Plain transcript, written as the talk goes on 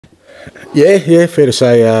Yeah, fair to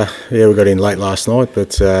say. Yeah, we got in late last night,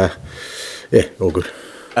 but yeah, all good.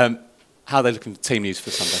 How are they looking for team news for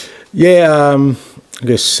Sunday? Yeah, I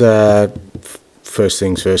guess first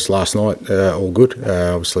things first. Last night, all good.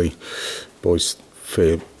 Obviously, boys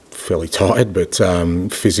fairly tired, but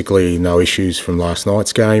physically no issues from last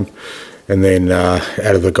night's game. And then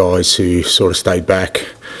out of the guys who sort of stayed back,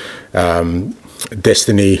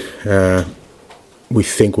 Destiny, we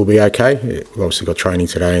think will be okay. We've obviously got training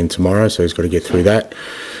today and tomorrow, so he's got to get through that.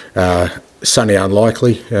 Sunny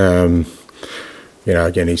unlikely. You know,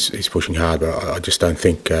 again, he's pushing hard, but I just don't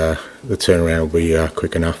think the turnaround will be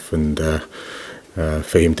quick enough and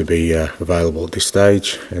for him to be available at this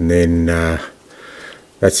stage. And then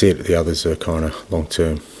that's it. The others are kind of long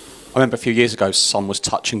term. I remember a few years ago, Son was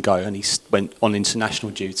touch and go, and he went on international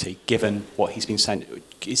duty. Given what he's been saying,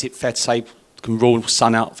 is it fair to say can rule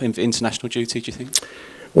Son out for international duty? Do you think?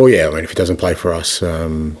 Well, yeah. I mean, if he doesn't play for us, you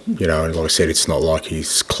know, and like I said, it's not like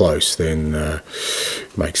he's close. Then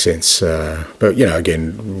it makes sense. But you know,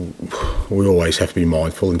 again, we always have to be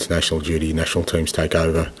mindful. International duty, national teams take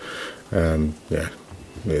over. Yeah.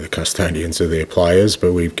 They're the custodians of their players,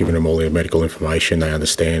 but we've given them all their medical information. They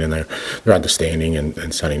understand, and they're understanding,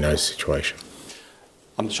 and Sonny knows the situation.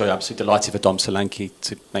 I'm sure you're absolutely delighted for Dom Solanke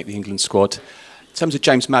to make the England squad. In terms of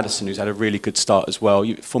James Maddison, who's had a really good start as well,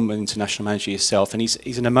 you're former international manager yourself, and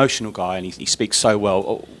he's an emotional guy, and he speaks so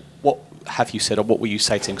well. What have you said, or what will you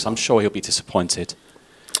say to him? Because I'm sure he'll be disappointed.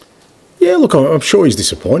 Yeah, look, I'm sure he's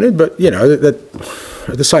disappointed, but you know that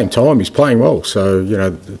at the same time he's playing well. So you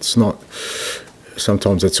know it's not.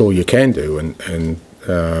 Sometimes that's all you can do, and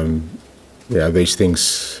you know these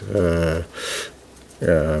things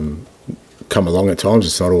come along at times.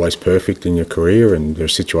 It's not always perfect in your career, and there are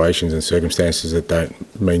situations and circumstances that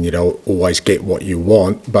don't mean you don't always get what you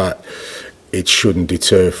want, but it shouldn't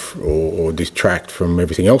deter or detract from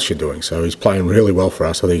everything else you're doing. So he's playing really well for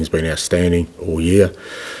us. I think he's been outstanding all year.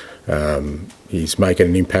 He's making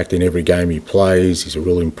an impact in every game he plays. He's a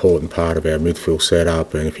really important part of our midfield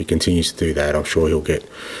setup, and if he continues to do that, I'm sure he'll get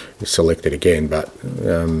selected again. But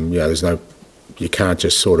yeah, you can't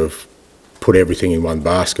just sort of put everything in one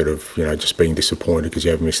basket of just being disappointed because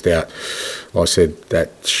you have missed out. Like I said,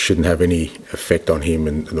 that shouldn't have any effect on him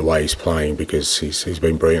and the way he's playing, because he's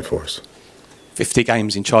been brilliant for us. 50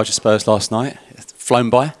 games in charge of Spurs last night, flown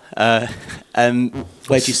by. Where do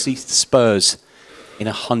you see the Spurs in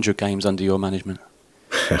 100 games under your management?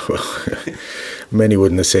 Well, many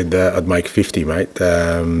wouldn't have said I'd make 50, mate,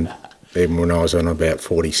 even when I was on about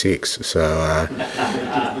 46. So,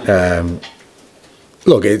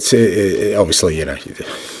 look, it's obviously,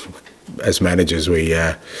 as managers,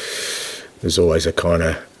 there's always a kind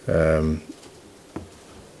of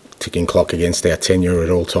ticking clock against our tenure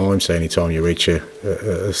at all times. So anytime you reach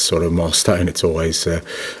a sort of milestone, it's always,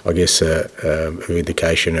 I guess, an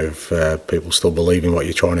indication of people still believe in what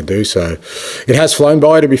you're trying to do. So it has flown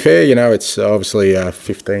by, to be fair. It's obviously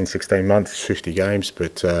 15, 16 months, 50 games,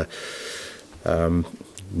 but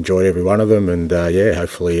enjoyed every one of them. And yeah,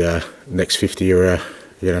 hopefully next 50 are,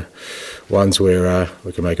 ones where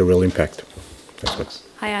we can make a real impact. Thanks, Max.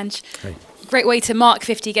 Hi, Ange. Hey. Great way to mark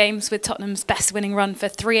 50 games with Tottenham's best winning run for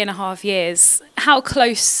 3.5 years. How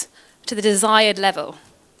close to the desired level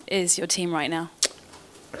is your team right now?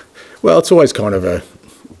 Well, it's always kind of a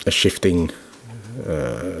shifting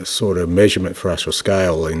sort of measurement for us, or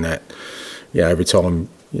scale, in that every time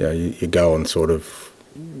you go on sort of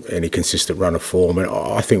any consistent run of form, and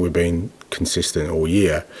I think we've been consistent all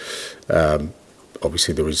year.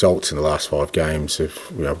 Obviously, the results in the last 5 games have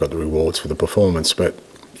got the rewards for the performance, but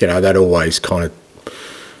that always kind of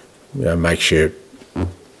makes you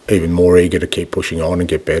even more eager to keep pushing on and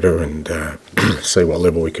get better and see what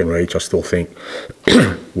level we can reach. I still think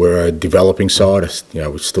we're a developing side.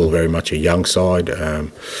 We're still very much a young side.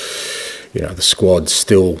 The squad's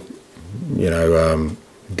still,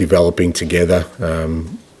 developing together,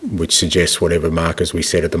 which suggests whatever markers we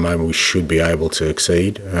set at the moment, we should be able to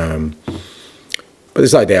exceed. But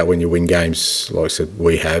there's no doubt when you win games, like I said,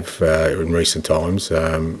 we have in recent times,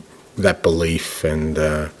 that belief and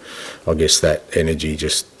I guess that energy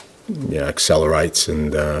just accelerates,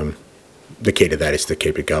 and the key to that is to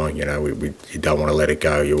keep it going. You don't want to let it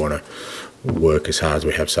go. You want to work as hard as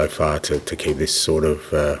we have so far to keep this sort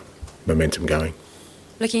of momentum going.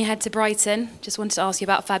 Looking ahead to Brighton, just wanted to ask you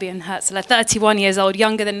about Fabian Herzler, 31 years old,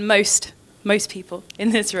 younger than most people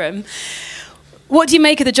in this room. What do you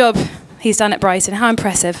make of the job he's done at Brighton? How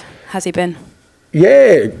impressive has he been?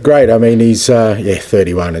 Yeah, great. I mean, he's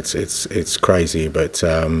 31. It's crazy, but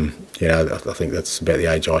I think that's about the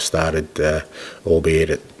age I started,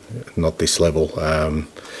 albeit at not this level.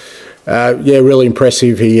 Yeah, really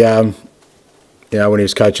impressive. He, you know, when he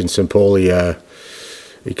was coaching St Paul,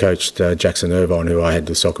 he coached Jackson Irvine, who I had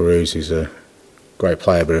the Socceroos. He's a great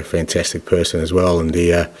player, but a fantastic person as well. And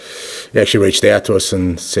he actually reached out to us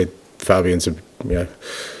and said, "Fabian's, you know,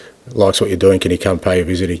 likes what you're doing. Can he come pay a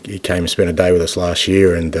visit?" He came and spent a day with us last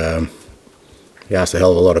year, and he asked a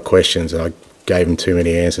hell of a lot of questions, and I gave him too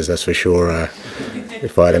many answers, that's for sure.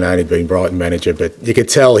 If I'd have known he'd been Brighton manager, but you could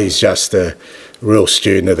tell he's just a real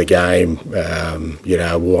student of the game. You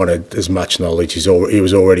know, wanted as much knowledge. He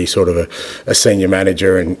was already sort of a senior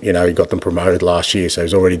manager, and you know, he got them promoted last year, so he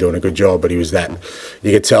was already doing a good job. But he was that.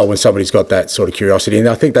 You could tell when somebody's got that sort of curiosity, and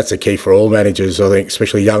I think that's the key for all managers. I think,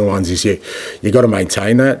 especially young ones, is you got to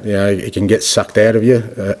maintain that. You know, it can get sucked out of you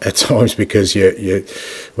at times because you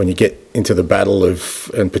when you get into the battle of,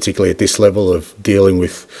 and particularly at this level of dealing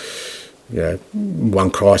with, you know,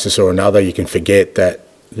 one crisis or another, you can forget that,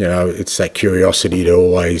 you know, it's that curiosity to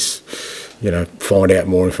always, you know, find out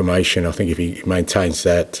more information. I think if he maintains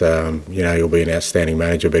that, you know, he'll be an outstanding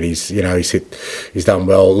manager. But he's done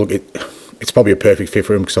well. Look, it's probably a perfect fit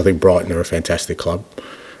for him because I think Brighton are a fantastic club.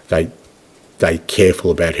 They're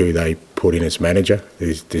careful about who they put in as manager.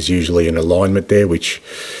 There's usually an alignment there, which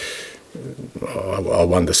I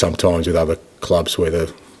wonder sometimes with other clubs whether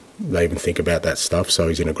they even think about that stuff. So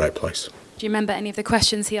he's in a great place. Do you remember any of the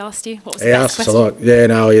questions he asked you? What was the he best asked question? a lot. Yeah,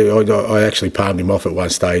 no, I actually palmed him off at one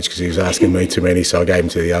stage because he was asking me too many, so I gave him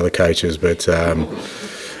to the other coaches. But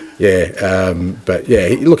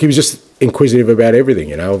look, he was just inquisitive about everything.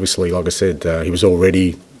 You know, obviously, like I said, he was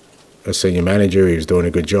already a senior manager. He was doing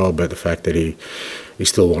a good job, but the fact that he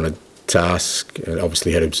still wanted to ask, and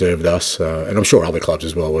obviously had observed us, and I'm sure other clubs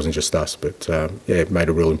as well. It wasn't just us, but it made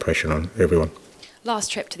a real impression on everyone.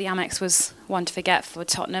 Last trip to the Amex was one to forget for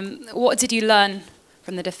Tottenham. What did you learn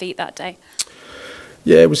from the defeat that day?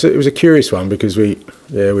 Yeah, it was a curious one because we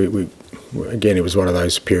again, it was one of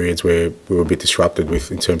those periods where we were a bit disrupted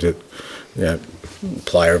in terms of, you know,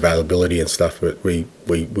 player availability and stuff. But we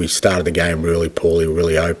started the game really poorly,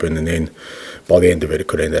 really open, and then by the end of it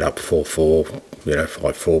could have ended up 4-4, you know,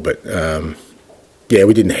 5-4. But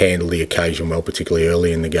we didn't handle the occasion well, particularly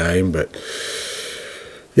early in the game. But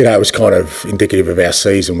you know, it was kind of indicative of our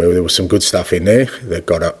season where there was some good stuff in there that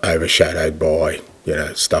got overshadowed by, you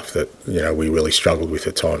know, stuff that, you know, we really struggled with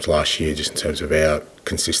at times last year, just in terms of our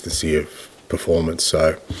consistency of performance.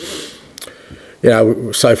 So, you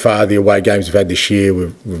know, so far the away games we've had this year,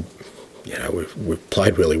 we've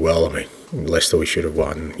played really well. I mean, Leicester we should have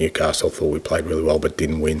won. Newcastle thought we played really well but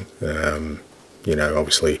didn't win. You know,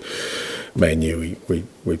 obviously, Man U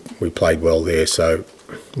we played well there. So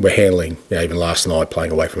we're handling, you know, even last night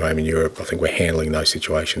playing away from home in Europe, I think we're handling those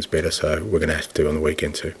situations better. So we're going to have to on the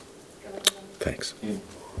weekend too. Thanks.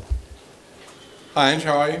 Hi, Ange,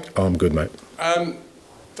 how are you? I'm good, mate.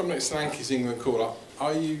 Dominic Solanke's England call-up.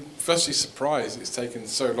 Are you firstly surprised it's taken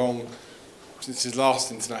so long since his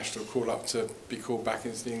last international call-up to be called back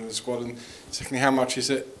into the England squad? And secondly, how much is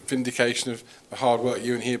it vindication of the hard work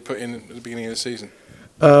you and he had put in at the beginning of the season?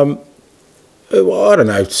 Well, I don't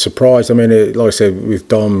know, surprised. I mean, like I said, with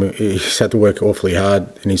Dom, he's had to work awfully hard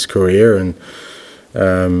in his career, and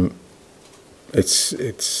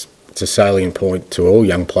it's a salient point to all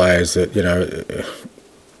young players that, you know,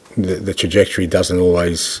 the trajectory doesn't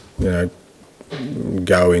always, you know,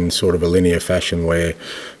 go in sort of a linear fashion where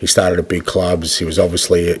he started at big clubs. He was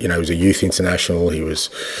obviously, you know, he was a youth international. He was,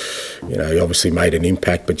 you know, he obviously made an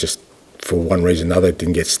impact, but just for one reason or another, it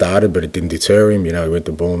didn't get started, but it didn't deter him. You know, he went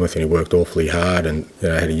to Bournemouth and he worked awfully hard and, you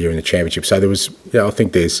know, had a year in the Championship. So there was, you know, I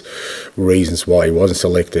think there's reasons why he wasn't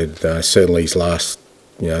selected. Certainly his last,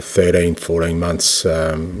 you know, 13, 14 months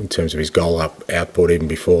in terms of his goal output, even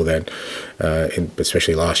before that,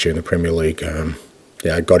 especially last year in the Premier League,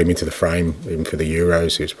 got him into the frame even for the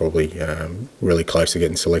Euros. He was probably really close to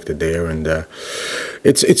getting selected there, and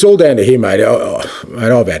it's all down to him, mate.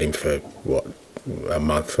 I've had him for a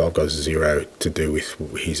month. I've got zero to do with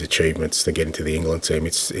his achievements to get into the England team.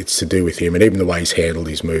 It's to do with him, and even the way he's handled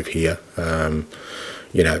his move here.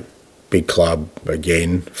 You know, big club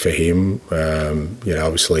again for him. You know,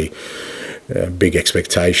 obviously big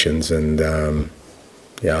expectations, and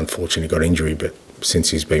unfortunately got injury, but since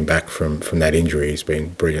he's been back from that injury, he's been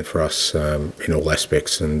brilliant for us in all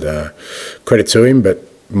aspects, and credit to him. But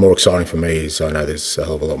more exciting for me is I know there's a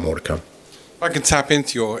hell of a lot more to come. I can tap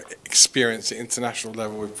into your experience at international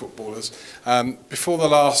level with footballers. Before the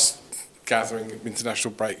last gathering,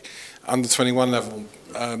 international break, under 21 level,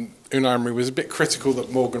 Unai Emery was a bit critical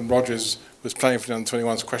that Morgan Rogers was playing for the under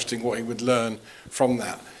 21s, questioning what he would learn from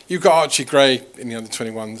that. You've got Archie Gray in the under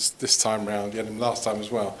 21s this time round. You had him last time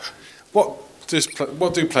as well. What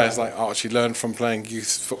what do players like Archie learn from playing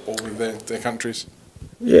youth football with their countries?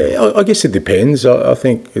 Yeah, I guess it depends. I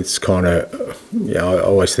think it's kind of, I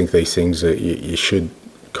always think these things that you should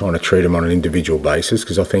kind of treat them on an individual basis,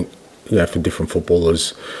 because I think, for different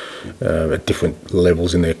footballers at different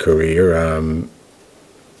levels in their career,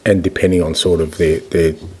 and depending on sort of their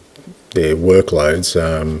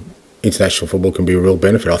workloads, international football can be a real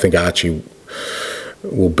benefit. I think Archie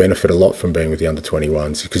will benefit a lot from being with the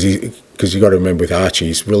under-21s, because you've got to remember with Archie,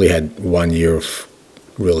 he's really had 1 year of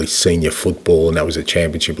really senior football, and that was at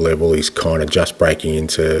championship level. He's kind of just breaking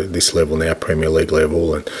into this level now, Premier League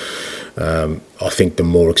level, and I think the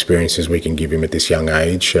more experiences we can give him at this young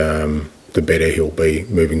age, the better he'll be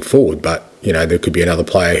moving forward. But there could be another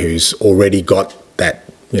player who's already got that,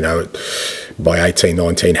 by 18,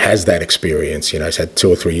 19 has that experience, has had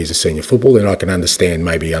 2 or 3 years of senior football. And I can understand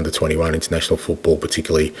maybe under 21 international football,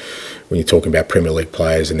 particularly when you're talking about Premier League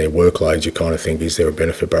players and their workloads, you kind of think, is there a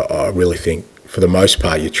benefit? But I really think for the most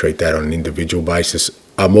part you treat that on an individual basis.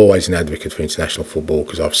 I'm always an advocate for international football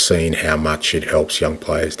because I've seen how much it helps young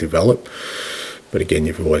players develop. But again,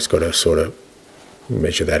 you've always got to sort of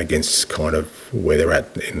measure that against kind of where they're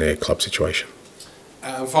at in their club situation.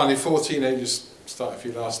 And finally, 4 teenagers started for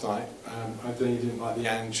you last night. I don't know, you didn't like the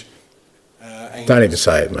Ange. Don't even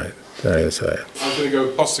say it, mate. Don't even say it. I'm going to go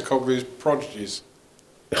with Postecoglou's prodigies.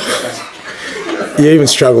 You even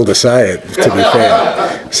struggled to say it, to be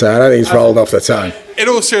fair. So I don't think it's rolled off the tongue. In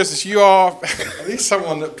all seriousness, you are at least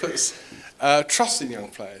someone that puts trust in young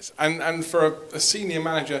players. And for a senior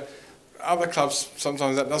manager, other clubs,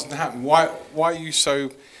 sometimes that doesn't happen. Why are you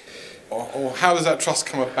so, or how does that trust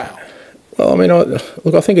come about? Well, I mean,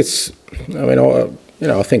 look, I think it's,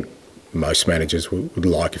 I think most managers would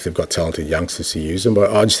like, if they've got talented youngsters, to use them.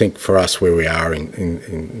 But I just think for us, where we are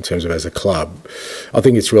in terms of as a club, I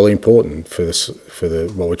think it's really important for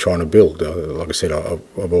what we're trying to build. Like I said,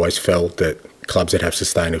 I've always felt that clubs that have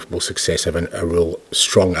sustainable success have a real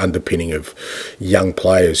strong underpinning of young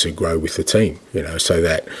players who grow with the team, so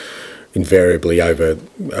that invariably over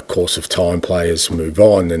a course of time players move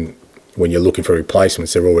on, and when you're looking for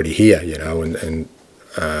replacements, they're already here, and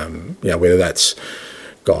whether that's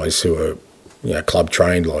guys who are, club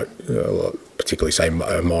trained, like particularly say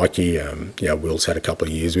Mikey, Will's had a couple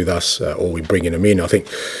of years with us, or we bringing them in. I think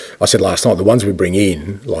I said last night, the ones we bring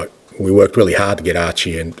in, like we worked really hard to get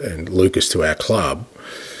Archie and Lucas to our club.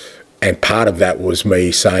 And part of that was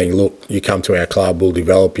me saying, look, you come to our club, we'll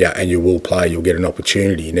develop you and you will play, you'll get an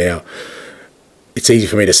opportunity. Now, it's easy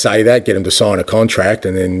for me to say that, get them to sign a contract,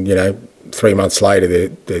 and then, 3 months later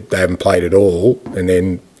they haven't played at all. And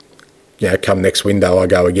then, come next window, I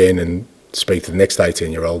go again and speak to the next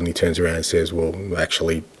 18-year-old, and he turns around and says, well,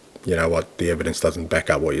 actually, you know what, the evidence doesn't back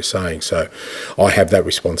up what you're saying. So I have that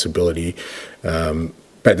responsibility.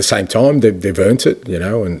 But at the same time, they've earned it,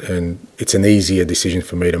 and it's an easier decision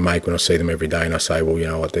for me to make when I see them every day and I say, well, you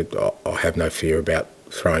know what, I have no fear about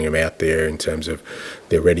throwing them out there in terms of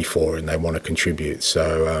they're ready for it and they want to contribute.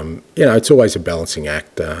 So, it's always a balancing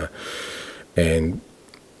act. And,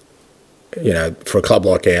 for a club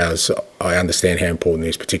like ours, I understand how important it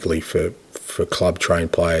is, particularly for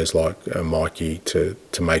club-trained players like Mikey, to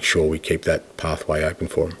make sure we keep that pathway open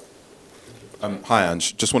for him. Hi,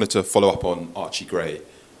 Ange. Just wanted to follow up on Archie Gray.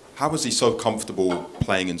 How was he so comfortable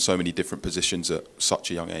playing in so many different positions at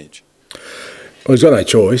such a young age? Well, he's got no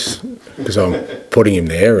choice because I'm putting him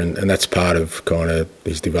there, and that's part of kind of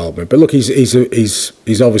his development. But look, he's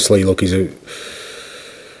obviously, look, it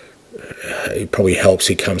probably helps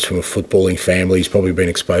he comes from a footballing family. He's probably been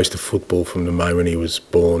exposed to football from the moment he was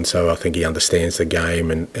born, so I think he understands the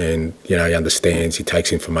game, and he understands, he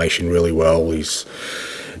takes information really well. He's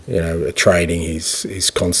trading, he's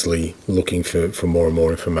constantly looking for more and more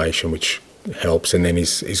information, which helps. And then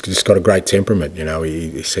he's just got a great temperament.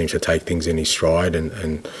 He seems to take things in his stride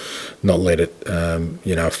and not let it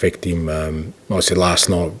affect him. I said last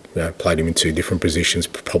night, played him in 2 different positions.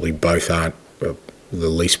 Probably both aren't the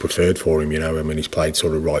least preferred for him. He's played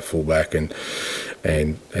sort of right full back and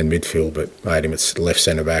midfield, but made him at left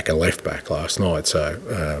centre back and left back last night. So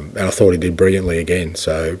and I thought he did brilliantly again.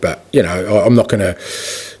 So, but I'm not going to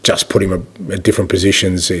just put him at different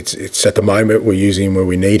positions. It's at the moment we're using him where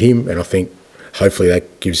we need him, and I think hopefully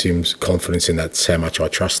that gives him confidence in that's how much I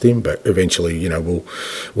trust him. But eventually, we'll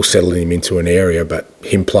settle him into an area. But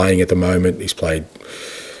him playing at the moment, he's played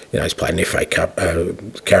an FA Cup,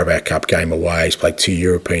 Carabao Cup game away. He's played 2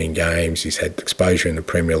 European games. He's had exposure in the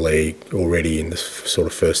Premier League already in the sort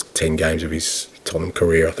of first 10 games of his Tottenham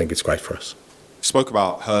career. I think it's great for us. You spoke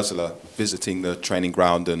about Hürzeler visiting the training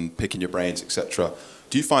ground and picking your brains, etc.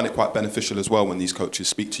 Do you find it quite beneficial as well when these coaches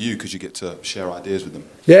speak to you because you get to share ideas with them?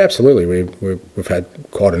 Yeah, absolutely. We've had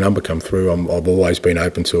quite a number come through. I've always been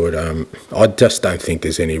open to it. I just don't think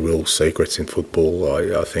there's any real secrets in football.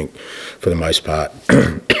 I think for the most part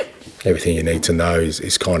everything you need to know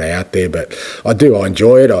is kind of out there. But I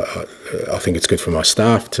enjoy it. I think it's good for my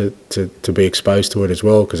staff to be exposed to it as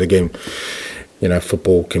well, because again, you know,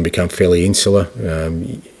 football can become fairly insular.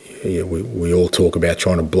 We all talk about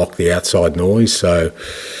trying to block the outside noise, so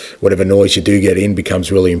whatever noise you do get in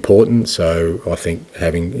becomes really important. So I think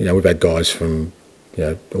having, you know, we've had guys from, you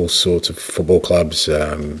know, all sorts of football clubs,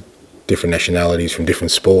 different nationalities from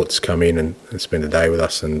different sports come in and spend a day with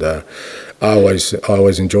us, and I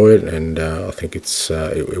always enjoy it, and I think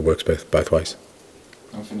it works both ways.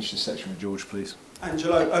 I'll finish this section with George, please.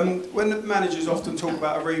 Angelo, when the managers often talk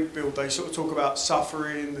about a rebuild, they sort of talk about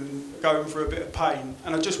suffering and going through a bit of pain.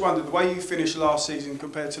 And I just wondered, the way you finished last season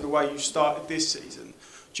compared to the way you started this season,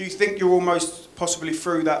 do you think you're almost possibly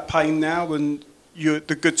through that pain now and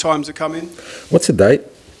the good times are coming? What's the date?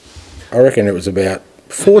 I reckon it was about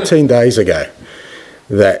 14 days ago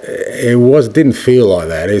that didn't feel like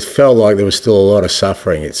that. It felt like there was still a lot of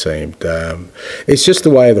suffering, it seemed. It's just the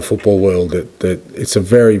way of the football world that it's a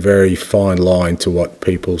very, very fine line to what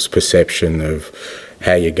people's perception of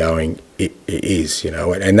how you're going is, you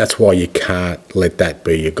know, and that's why you can't let that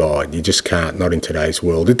be your guide. You just can't, not in today's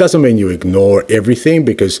world. It doesn't mean you ignore everything,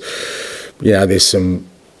 because, you know, there's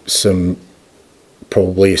some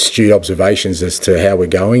probably astute observations as to how we're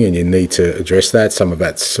going, and you need to address that. Some of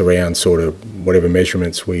that's around sort of whatever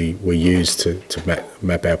measurements we use to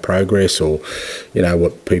map our progress, or, you know,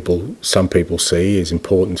 what some people see is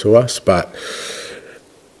important to us. But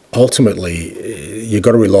ultimately, you've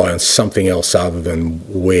got to rely on something else other than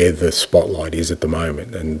where the spotlight is at the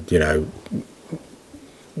moment. And, you know,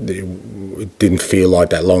 it didn't feel like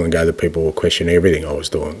that long ago that people were questioning everything I was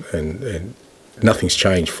doing, and nothing's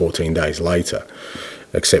changed 14 days later,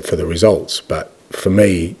 except for the results. But for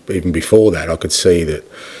me, even before that, I could see that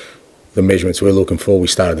the measurements we're looking for, we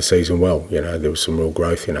started the season well. You know, there was some real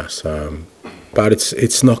growth in us. But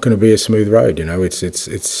it's not going to be a smooth road. You know,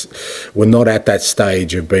 we're not at that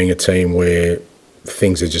stage of being a team where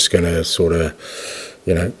things are just going to sort of,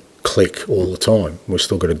 you know, click all the time. We're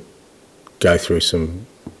still going to go through some,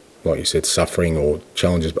 like you said, suffering or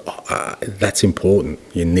challenges. But that's important.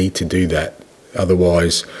 You need to do that.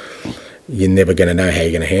 Otherwise, you're never going to know how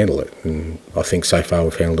you're going to handle it. And I think so far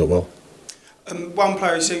we've handled it well. One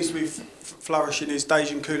player who seems to be flourishing is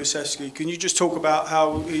Dejan Kulusevski. Can you just talk about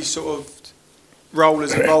how his sort of role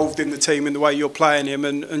has evolved in the team and the way you're playing him,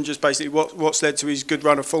 and just basically what's led to his good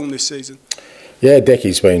run of form this season? Yeah,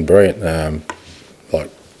 Decky's been brilliant, like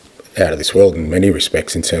out of this world in many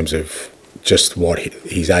respects in terms of just what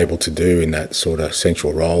he's able to do in that sort of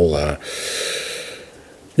central role.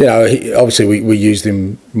 You know, obviously we used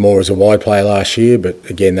him more as a wide player last year, but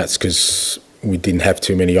again, that's because we didn't have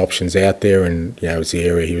too many options out there, and, you know, it was the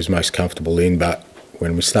area he was most comfortable in. But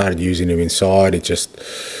when we started using him inside,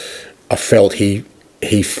 I felt he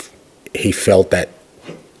felt that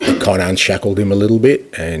it kind of unshackled him a little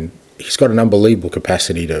bit, and he's got an unbelievable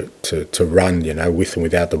capacity to run, you know, with and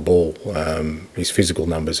without the ball. His physical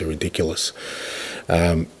numbers are ridiculous.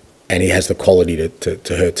 And he has the quality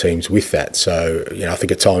to hurt teams with that. So, you know, I think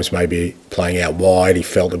at times maybe playing out wide, he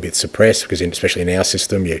felt a bit suppressed, because especially in our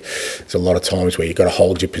system, there's a lot of times where you've got to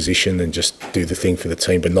hold your position and just do the thing for the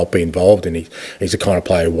team but not be involved. And he's the kind of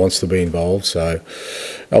player who wants to be involved. So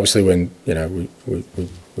obviously when, you know, we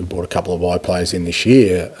brought a couple of wide players in this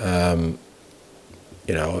year,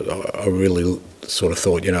 you know, I really sort of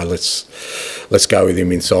thought, you know, let's go with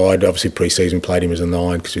him inside. Obviously pre-season played him as a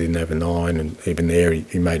 9 because we didn't have a 9, and even there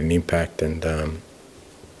he made an impact. And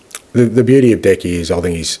the beauty of Decky is I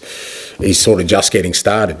think he's sort of just getting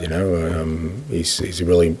started, you know. He's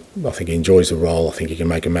really, I think he enjoys the role. I think he can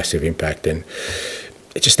make a massive impact, and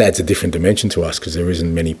it just adds a different dimension to us because there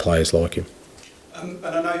isn't many players like him. And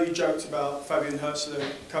I know you joked about Fabian Herzler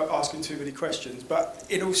asking too many questions, but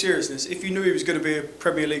in all seriousness, if you knew he was going to be a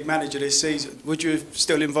Premier League manager this season, would you have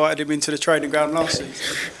still invited him into the training ground last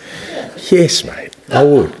season? Yes, mate, I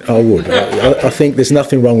would. I think there's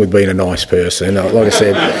nothing wrong with being a nice person. Like I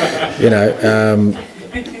said, you know,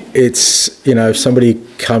 it's, you know, if somebody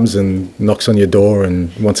comes and knocks on your door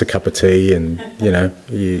and wants a cup of tea, and, you know,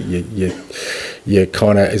 you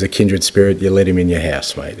kind of, as a kindred spirit, you let him in your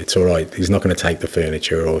house, mate. It's all right. He's not going to take the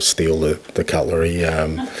furniture or steal the cutlery.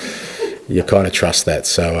 You kind of trust that.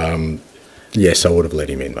 So, yes, I would have let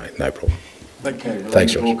him in, mate. No problem. Thank you.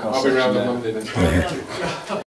 Thanks, George. I'll be around on Monday then.